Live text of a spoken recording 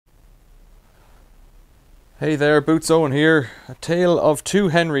Hey there, Boots Owen here. A tale of two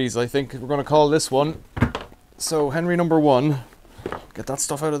Henrys, I think we're going to call this one. So Henry number one, get that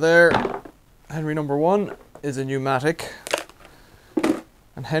stuff out of there. Henry number one is a Numatic.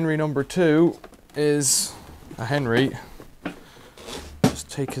 And Henry number two is a Henry.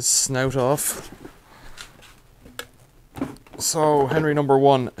 Just take his snout off. So Henry number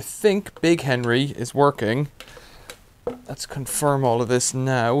one, I think Big Henry is working. Let's confirm all of this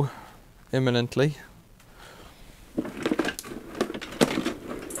now, imminently.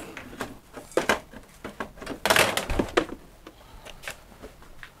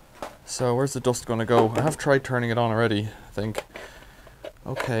 So where's the dust going to go? I have tried turning it on already, I think.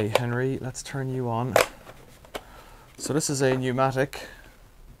 Okay, Henry, let's turn you on. So this is a Numatic.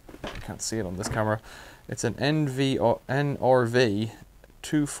 I can't see it on this camera. It's an NRV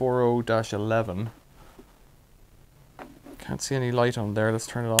 240-11. Can't see any light on there. Let's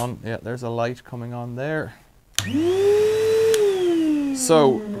turn it on. Yeah, there's a light coming on there.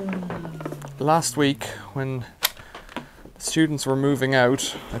 So last week when students were moving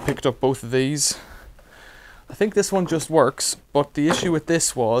out, I picked up both of these. I think this one just works, but the issue with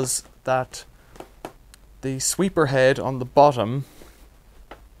this was that the sweeper head on the bottom,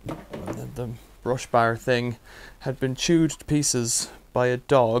 the brush bar thing, had been chewed to pieces by a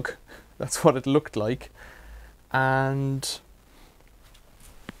dog. That's what it looked like. And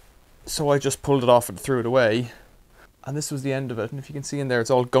so I just pulled it off and threw it away. And this was the end of it. And if you can see in there,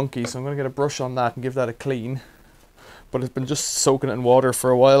 it's all gunky, so I'm going to get a brush on that and give that a clean. But it's been just soaking it in water for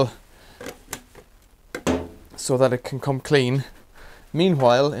a while so that it can come clean.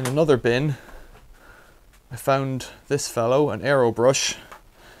 Meanwhile, in another bin, I found this fellow, an aero brush,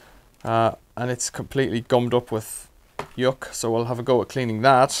 and it's completely gummed up with yuck, so I'll have a go at cleaning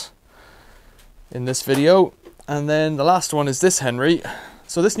that in this video. And then the last one is this Henry.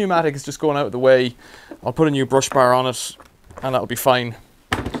 So this Numatic is just going out of the way. I'll put a new brush bar on it and that'll be fine.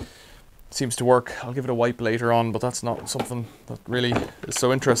 Seems to work. I'll give it a wipe later on, but that's not something that really is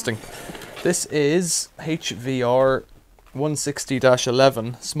so interesting. This is HVR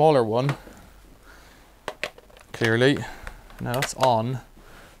 160-11, smaller one. Clearly. Now that's on.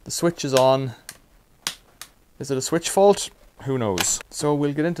 The switch is on. Is it a switch fault? Who knows? So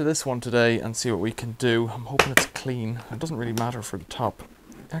we'll get into this one today and see what we can do. I'm hoping it's clean. It doesn't really matter for the top.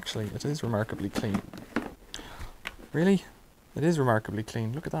 Actually, it is remarkably clean. Really? It is remarkably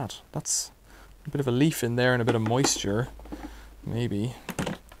clean. Look at that. That's a bit of a leaf in there and a bit of moisture. Maybe.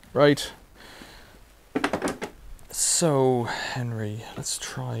 Right. So, Henry, let's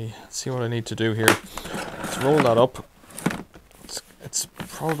see what I need to do here. Let's roll that up. It's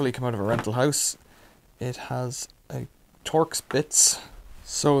probably come out of a rental house. It has a Torx bits.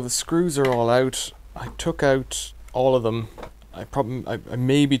 So the screws are all out. I took out all of them. I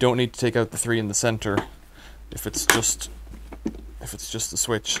maybe don't need to take out the three in the center if it's just the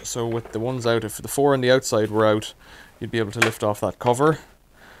switch. So with the ones out, if the four on the outside were out, you'd be able to lift off that cover.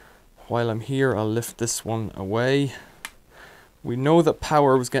 While I'm here, I'll lift this one away. We know that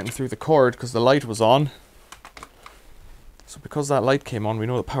power was getting through the cord because the light was on. So because that light came on, we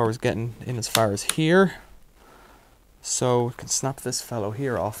know that power is getting in as far as here. So we can snap this fellow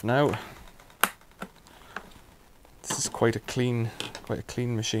here off now. This is quite a clean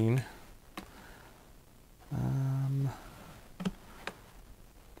machine.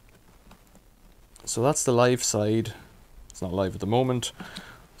 So that's the live side. It's not live at the moment.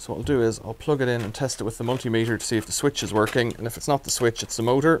 So what I'll do is I'll plug it in and test it with the multimeter to see if the switch is working. And if it's not the switch, it's the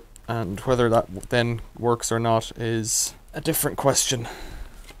motor. And whether that then works or not is a different question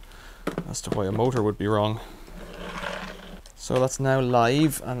as to why a motor would be wrong. So that's now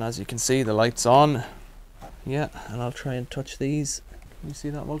live, and as you can see, the light's on. Yeah, and I'll try and touch these. Can you see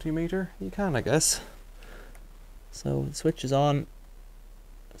that multimeter? You can, I guess. So the switch is on.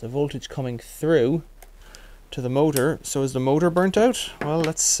 There's a voltage coming through to the motor. So is the motor burnt out? Well,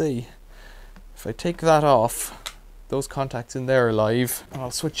 let's see. If I take that off, those contacts in there are live. And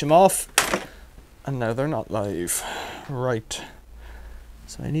I'll switch them off, and now they're not live. Right.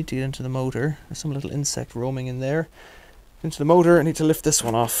 So I need to get into the motor. There's some little insect roaming in there. Into the motor, I need to lift this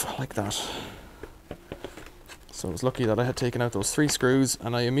one off like that. So I was lucky that I had taken out those three screws,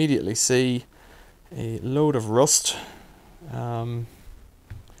 and I immediately see a load of rust. That'll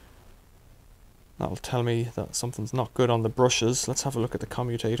tell me that something's not good on the brushes. Let's have a look at the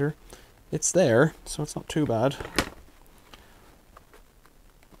commutator. It's there, so it's not too bad.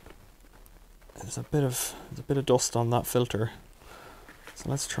 There's a bit of dust on that filter. So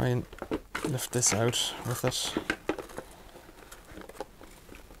let's try and lift this out with it.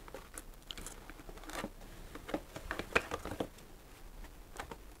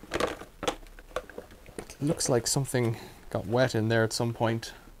 looks like something got wet in there at some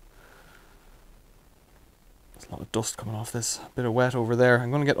point. There's a lot of dust coming off this. A bit of wet over there.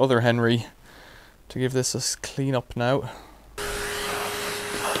 I'm going to get other Henry to give this a clean up now.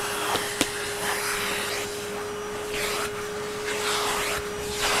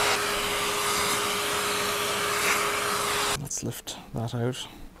 Let's lift that out.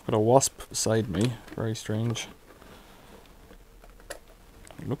 I've got a wasp beside me. Very strange.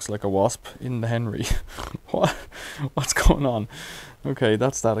 It looks like a wasp in the Henry. What's going on? Okay,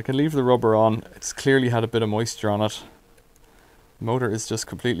 that's that. I can leave the rubber on. It's clearly had a bit of moisture on it. The motor is just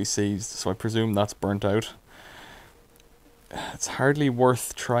completely seized, so I presume that's burnt out. It's hardly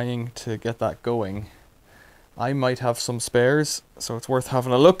worth trying to get that going. I might have some spares, so it's worth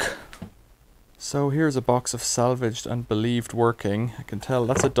having a look. So here's a box of salvaged and believed working. I can tell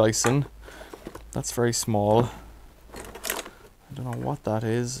that's a Dyson. That's very small. I don't know what that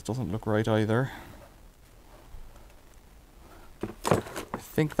is. It doesn't look right either. I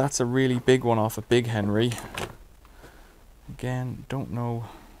think that's a really big one off a big Henry. Again, don't know.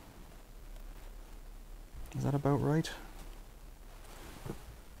 Is that about right?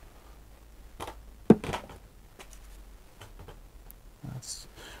 That's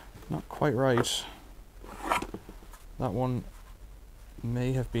not quite right. That one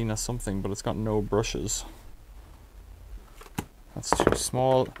may have been a something, but it's got no brushes. That's too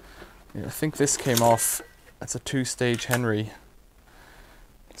small. Yeah, I think this came off. That's a 2-stage Henry.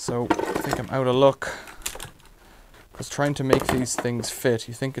 So I think I'm out of luck. Because trying to make these things fit,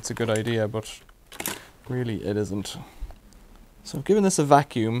 you think it's a good idea, but really it isn't. So I've given this a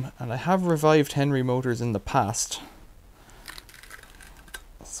vacuum, and I have revived Henry motors in the past.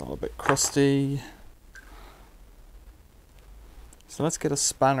 It's all a bit crusty. So let's get a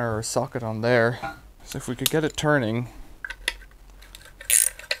spanner or socket on there. So if we could get it turning.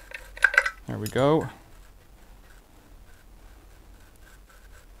 There we go.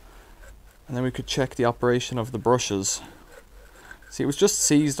 And then we could check the operation of the brushes. See, it was just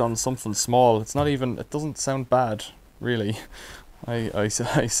seized on something small. It's not even, it doesn't sound bad, really, I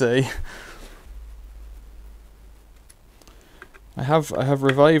say. I have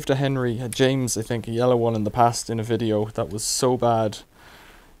revived a Henry, a James, I think, a yellow one in the past in a video that was so bad.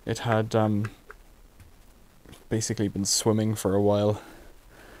 It had basically been swimming for a while.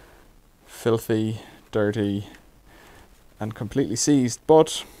 Filthy, dirty, and completely seized,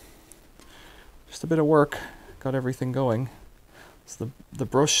 but just a bit of work got everything going. So the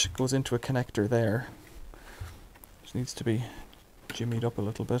brush goes into a connector there, which needs to be jimmied up a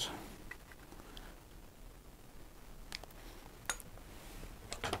little bit.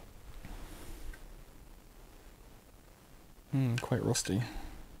 Quite rusty.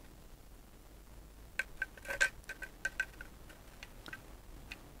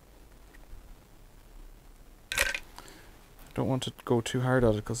 Don't want to go too hard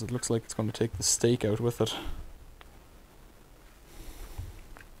at it because it looks like it's going to take the stake out with it.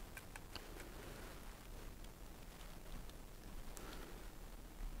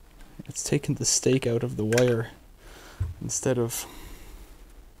 It's taken the stake out of the wire instead of...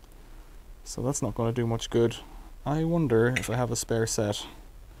 So that's not going to do much good. I wonder if I have a spare set,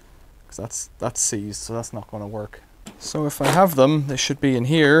 because that's seized, so that's not going to work. So if I have them, they should be in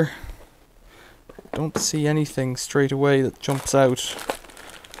here. Don't see anything straight away that jumps out.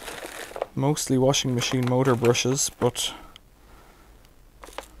 Mostly washing machine motor brushes, but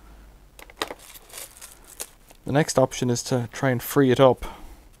the next option is to try and free it up.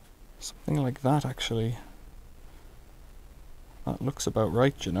 Something like that, actually. That looks about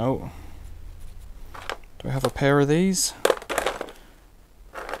right, you know. Do I have a pair of these?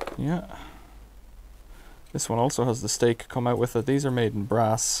 Yeah. This one also has the stake come out with it. These are made in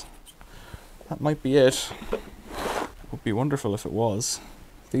brass. That might be it. It would be wonderful if it was.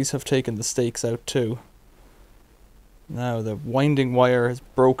 These have taken the stakes out too. Now the winding wire is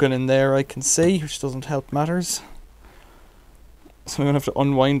broken in there, I can see, which doesn't help matters. So I'm going to have to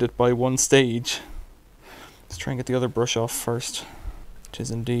unwind it by one stage. Let's try and get the other brush off first. Which is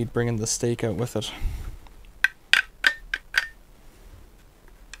indeed bringing the stake out with it.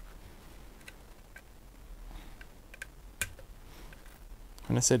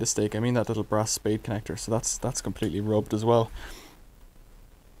 When I say the stake, I mean that little brass spade connector, so that's completely rubbed as well.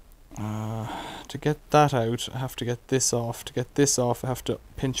 To get that out, I have to get this off. To get this off, I have to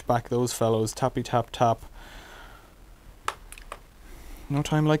pinch back those fellows. Tappy tap tap. No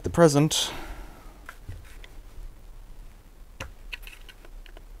time like the present.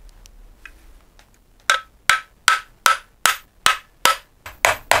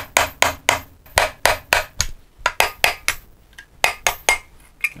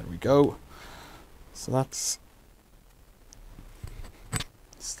 There we go. So that's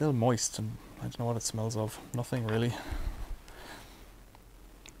still moist, and I don't know what it smells of. Nothing really.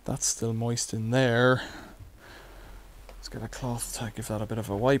 That's still moist in there. Let's get a cloth to give that a bit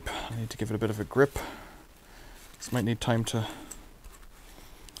of a wipe. I need to give it a bit of a grip. This might need time to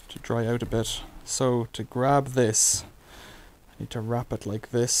dry out a bit. So to grab this, I need to wrap it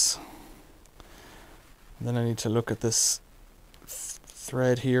like this. And then I need to look at this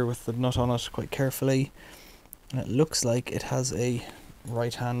thread here with the nut on it quite carefully. And it looks like it has a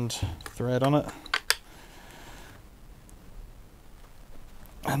right hand thread on it.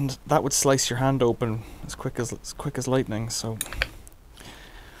 And that would slice your hand open as quick as lightning, so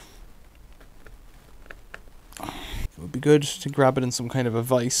it would be good to grab it in some kind of a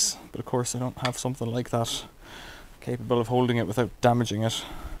vise, but of course I don't have something like that capable of holding it without damaging it.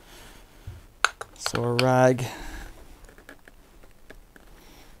 So a rag.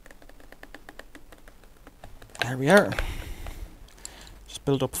 There we are. Just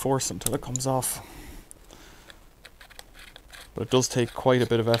build up force until it comes off. But it does take quite a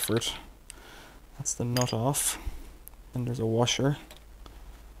bit of effort. That's the nut off. And there's a washer.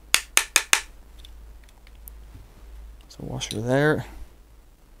 There's a washer there.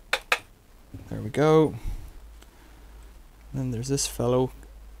 There we go. And then there's this fellow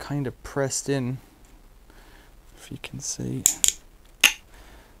kind of pressed in, if you can see.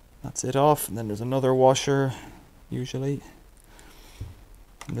 That's it off. And then there's another washer, usually.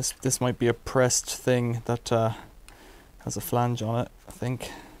 And this might be a pressed thing that has a flange on it, I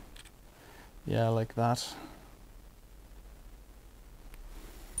think. Yeah, like that.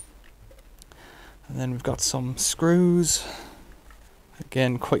 And then we've got some screws.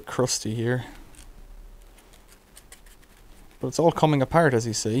 Again, quite crusty here. But it's all coming apart, as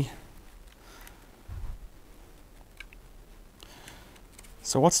you see.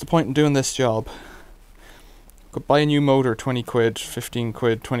 So what's the point in doing this job? Could buy a new motor, 20 quid, 15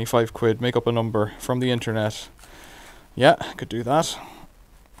 quid, 25 quid, make up a number from the internet. Yeah, I could do that.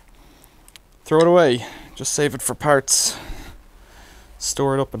 Throw it away. Just save it for parts.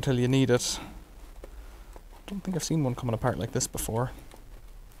 Store it up until you need it. I don't think I've seen one coming apart like this before.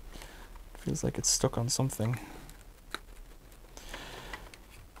 Feels like it's stuck on something.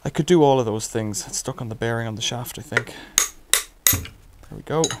 I could do all of those things. It's stuck on the bearing on the shaft, I think. There we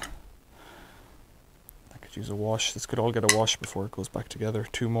go. I could use a wash. This could all get a wash before it goes back together.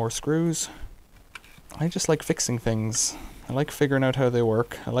 2 more screws. I just like fixing things. I like figuring out how they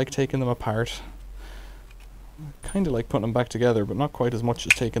work. I like taking them apart. I kind of like putting them back together, but not quite as much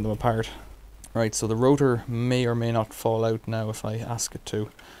as taking them apart. Right, so the rotor may or may not fall out now if I ask it to.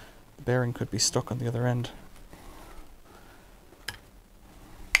 The bearing could be stuck on the other end.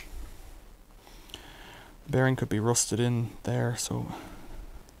 The bearing could be rusted in there, so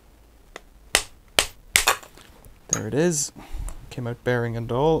there it is. Came out bearing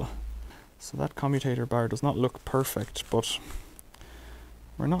and all. So that commutator bar does not look perfect, but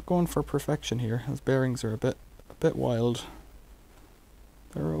we're not going for perfection here. Those bearings are a bit wild.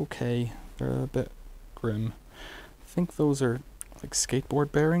 They're okay. They're a bit grim. I think those are like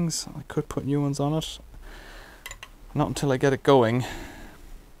skateboard bearings. I could put new ones on it. Not until I get it going.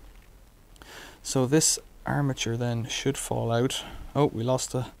 So this armature then should fall out. Oh, we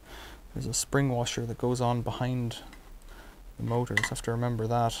lost there's a spring washer that goes on behind the motors. Have to remember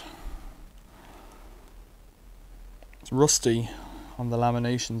that. It's rusty on the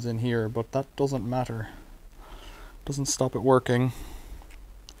laminations in here, but that doesn't matter. Doesn't stop it working.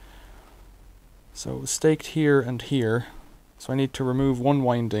 So it was staked here and here, so I need to remove one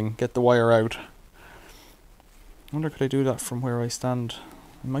winding, get the wire out. I wonder, could I do that from where I stand?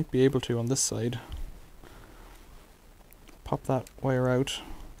 I might be able to on this side. Pop that wire out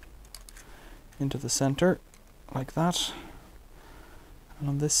into the center, like that. And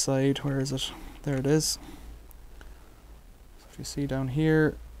on this side, where is it? There it is. So if you see down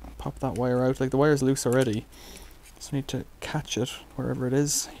here, pop that wire out. Like, the wire's loose already. Just need to catch it wherever it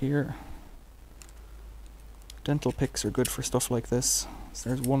is here. Dental picks are good for stuff like this. So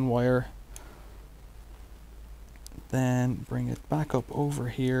there's one wire. Then bring it back up over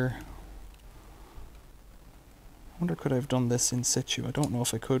here. I wonder, could I have done this in situ? I don't know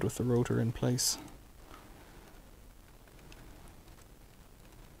if I could with the rotor in place.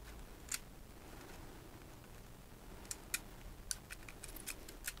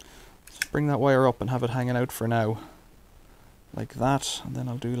 Just bring that wire up and have it hanging out for now. Like that. And then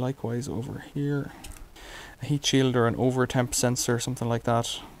I'll do likewise over here. A heat shield or an over temp sensor, something like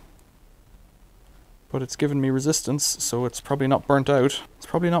that. But it's given me resistance, so it's probably not burnt out. It's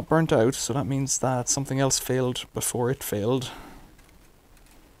probably not burnt out, so that means that something else failed before it failed.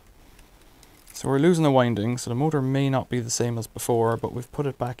 So we're losing a winding, so the motor may not be the same as before, but we've put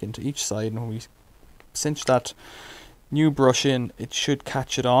it back into each side, and when we cinch that new brush in, it should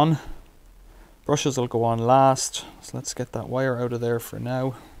catch it on. Brushes will go on last, so let's get that wire out of there for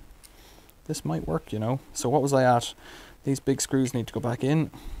now. This might work, you know. So what was I at? These big screws need to go back in,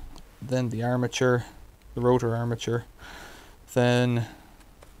 then the armature, the rotor armature, then,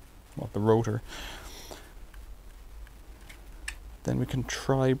 well, the rotor. Then we can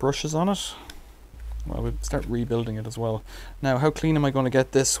try brushes on it. Well, we'll start rebuilding it as well. Now, how clean am I going to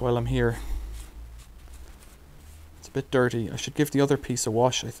get this while I'm here? It's a bit dirty. I should give the other piece a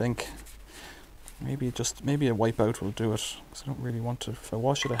wash, I think. Maybe a wipeout will do it, because I don't really want to. If I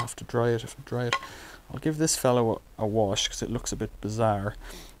wash it, I have to dry it. If I dry it, I'll give this fellow a wash, because it looks a bit bizarre.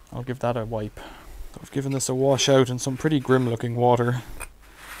 I'll give that a wipe. So I've given this a wash out in some pretty grim looking water.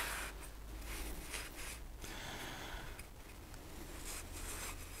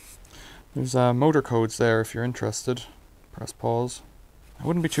 There's motor codes there if you're interested. Press pause. I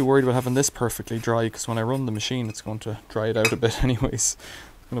wouldn't be too worried about having this perfectly dry, because when I run the machine it's going to dry it out a bit anyways. It's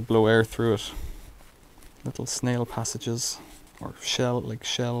going to blow air through it. Little snail passages, or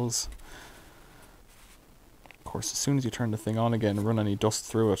shells. Of course, as soon as you turn the thing on again and run any dust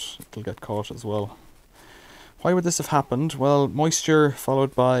through it, it'll get caught as well. Why would this have happened? Well, moisture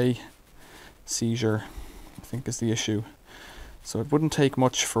followed by seizure, I think, is the issue. So it wouldn't take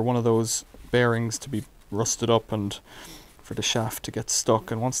much for one of those bearings to be rusted up and for the shaft to get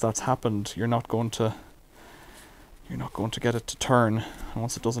stuck, and once that's happened, you're not going to get it to turn, and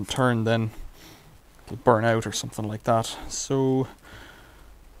once it doesn't turn, then it'll burn out or something like that. So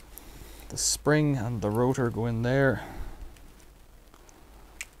the spring and the rotor go in there,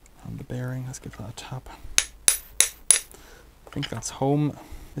 and the bearing, let's give that a tap. I think that's home.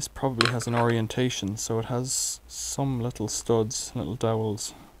 This probably has an orientation, so it has some little studs, little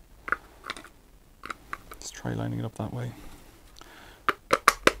dowels. Let's try lining it up that way.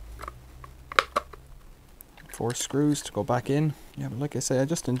 4 screws to go back in. Yeah, but like I say, I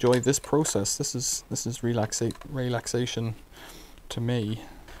just enjoy this process. This is relaxation to me.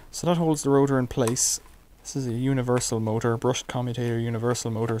 So that holds the rotor in place. This is a universal motor, brushed commutator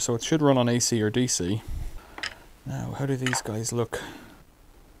universal motor, so it should run on AC or DC. Now, how do these guys look?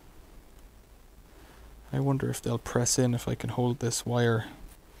 I wonder if they'll press in if I can hold this wire.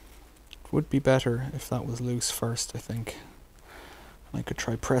 It would be better if that was loose first, I think. I could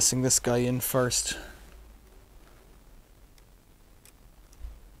try pressing this guy in first.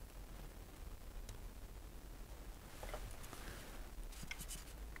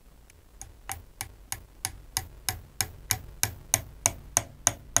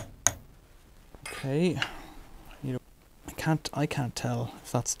 Okay. You know, I can't tell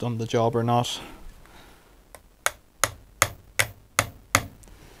if that's done the job or not.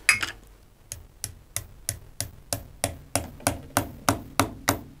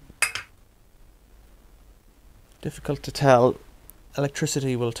 Difficult to tell.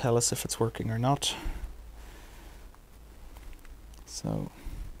 Electricity will tell us if it's working or not. So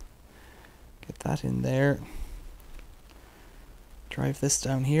get that in there. Drive this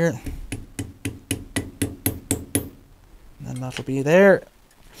down here. And then that'll be there.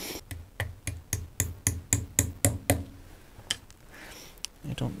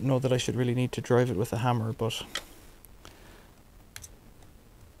 I don't know that I should really need to drive it with a hammer, but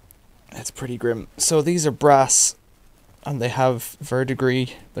it's pretty grim. So these are brass, and they have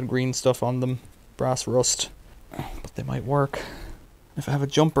verdigris, the green stuff on them, brass rust, but they might work. If I have a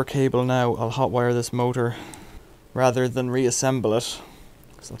jumper cable now, I'll hotwire this motor rather than reassemble it,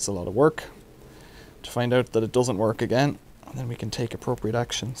 because that's a lot of work, to find out that it doesn't work again, and then we can take appropriate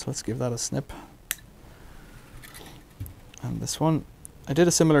action. So let's give that a snip. And this one, I did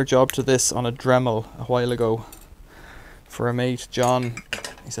a similar job to this on a Dremel a while ago for a mate, John.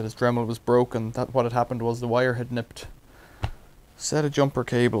 He said his Dremel was broken. That what had happened was the wire had nipped. Set of jumper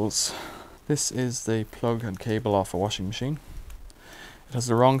cables. This is the plug and cable off a washing machine. It has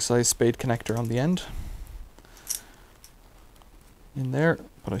the wrong size spade connector on the end. In there,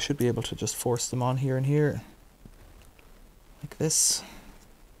 but I should be able to just force them on here and here. Like this.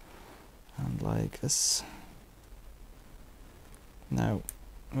 And like this. Now,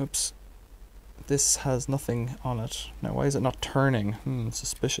 oops. This has nothing on it. Now, why is it not turning?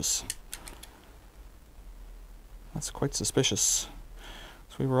 Suspicious. That's quite suspicious.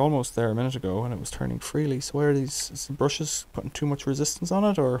 So we were almost there a minute ago and it was turning freely. So why are these brushes putting too much resistance on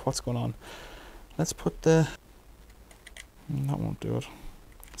it, or what's going on? Let's put the... that won't do it.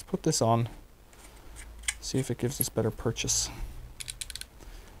 Let's put this on. See if it gives us better purchase.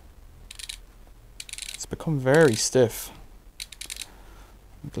 It's become very stiff.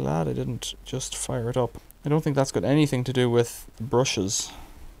 I'm glad I didn't just fire it up. I don't think that's got anything to do with the brushes.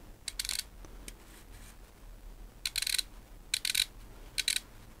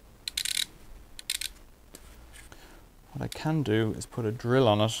 What I can do is put a drill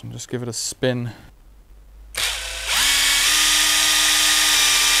on it and just give it a spin.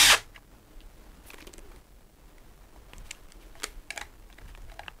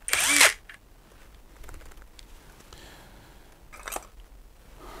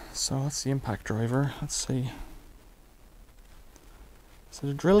 So that's the impact driver. Let's see. So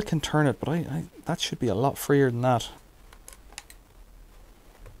the drill can turn it, but that should be a lot freer than that.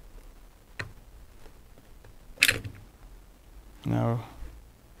 No.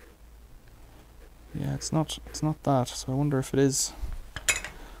 Yeah, it's not that. So I wonder if it is.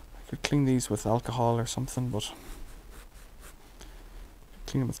 I could clean these with alcohol or something, but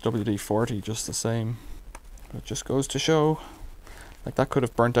clean them with WD-40 just the same. But it just goes to show. Like, that could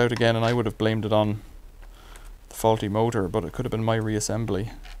have burnt out again and I would have blamed it on the faulty motor, but it could have been my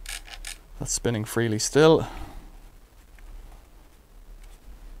reassembly. That's spinning freely still.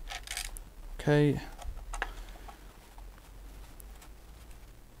 Okay.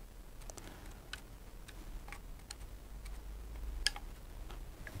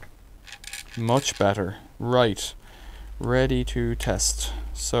 Much better. Right. Ready to test.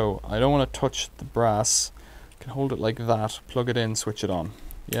 So, I don't want to touch the brass. I can hold it like that, plug it in, switch it on.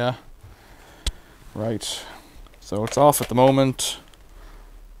 Yeah? Right. So it's off at the moment.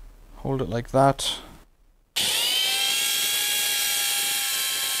 Hold it like that.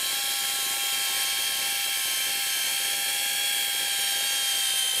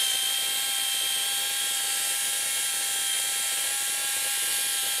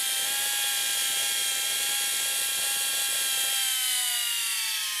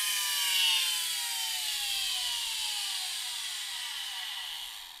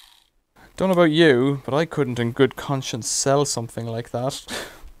 Don't know about you, but I couldn't in good conscience sell something like that.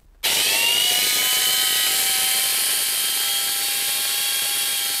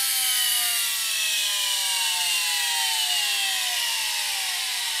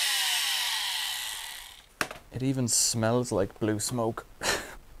 It even smells like blue smoke.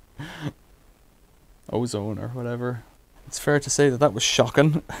 Ozone or whatever. It's fair to say that that was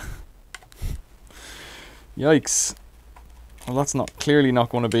shocking. Yikes. Well, that's clearly not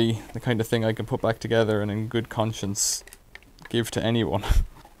going to be the kind of thing I can put back together and in good conscience give to anyone.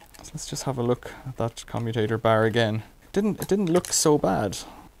 So let's just have a look at that commutator bar again. It didn't look so bad.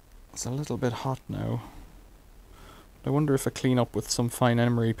 It's a little bit hot now. I wonder if a clean up with some fine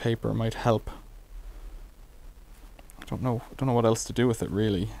emery paper might help. I don't know what else to do with it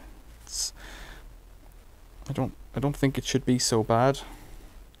really. I don't think it should be so bad.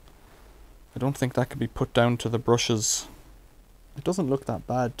 I don't think that could be put down to the brushes. It doesn't look that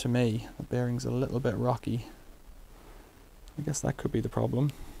bad to me. The bearing's a little bit rocky. I guess that could be the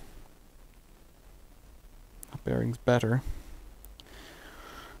problem. That bearing's better.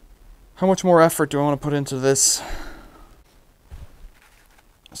 How much more effort do I want to put into this?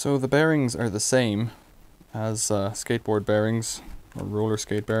 So the bearings are the same as skateboard bearings or roller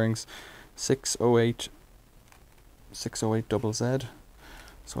skate bearings. 608 double Z.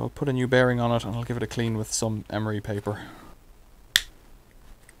 So I'll put a new bearing on it and I'll give it a clean with some emery paper.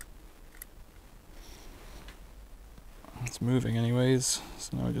 It's moving anyways,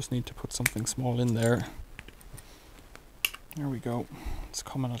 so now I just need to put something small in there. There we go. It's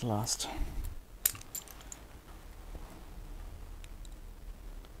coming at last.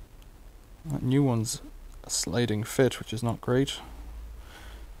 That new one's a sliding fit, which is not great.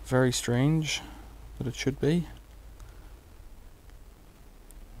 Very strange, but it should be.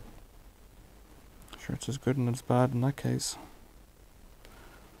 Sure, it's as good and as bad in that case.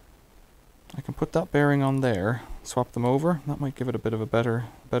 I can put that bearing on there, swap them over. That might give it a bit of a better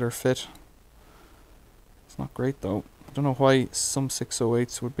fit. It's not great though. I don't know why some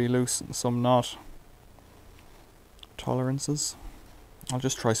 608s would be loose and some not. Tolerances. I'll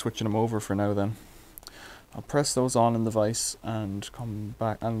just try switching them over for now then. I'll press those on in the vise and come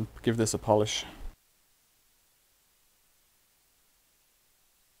back and give this a polish.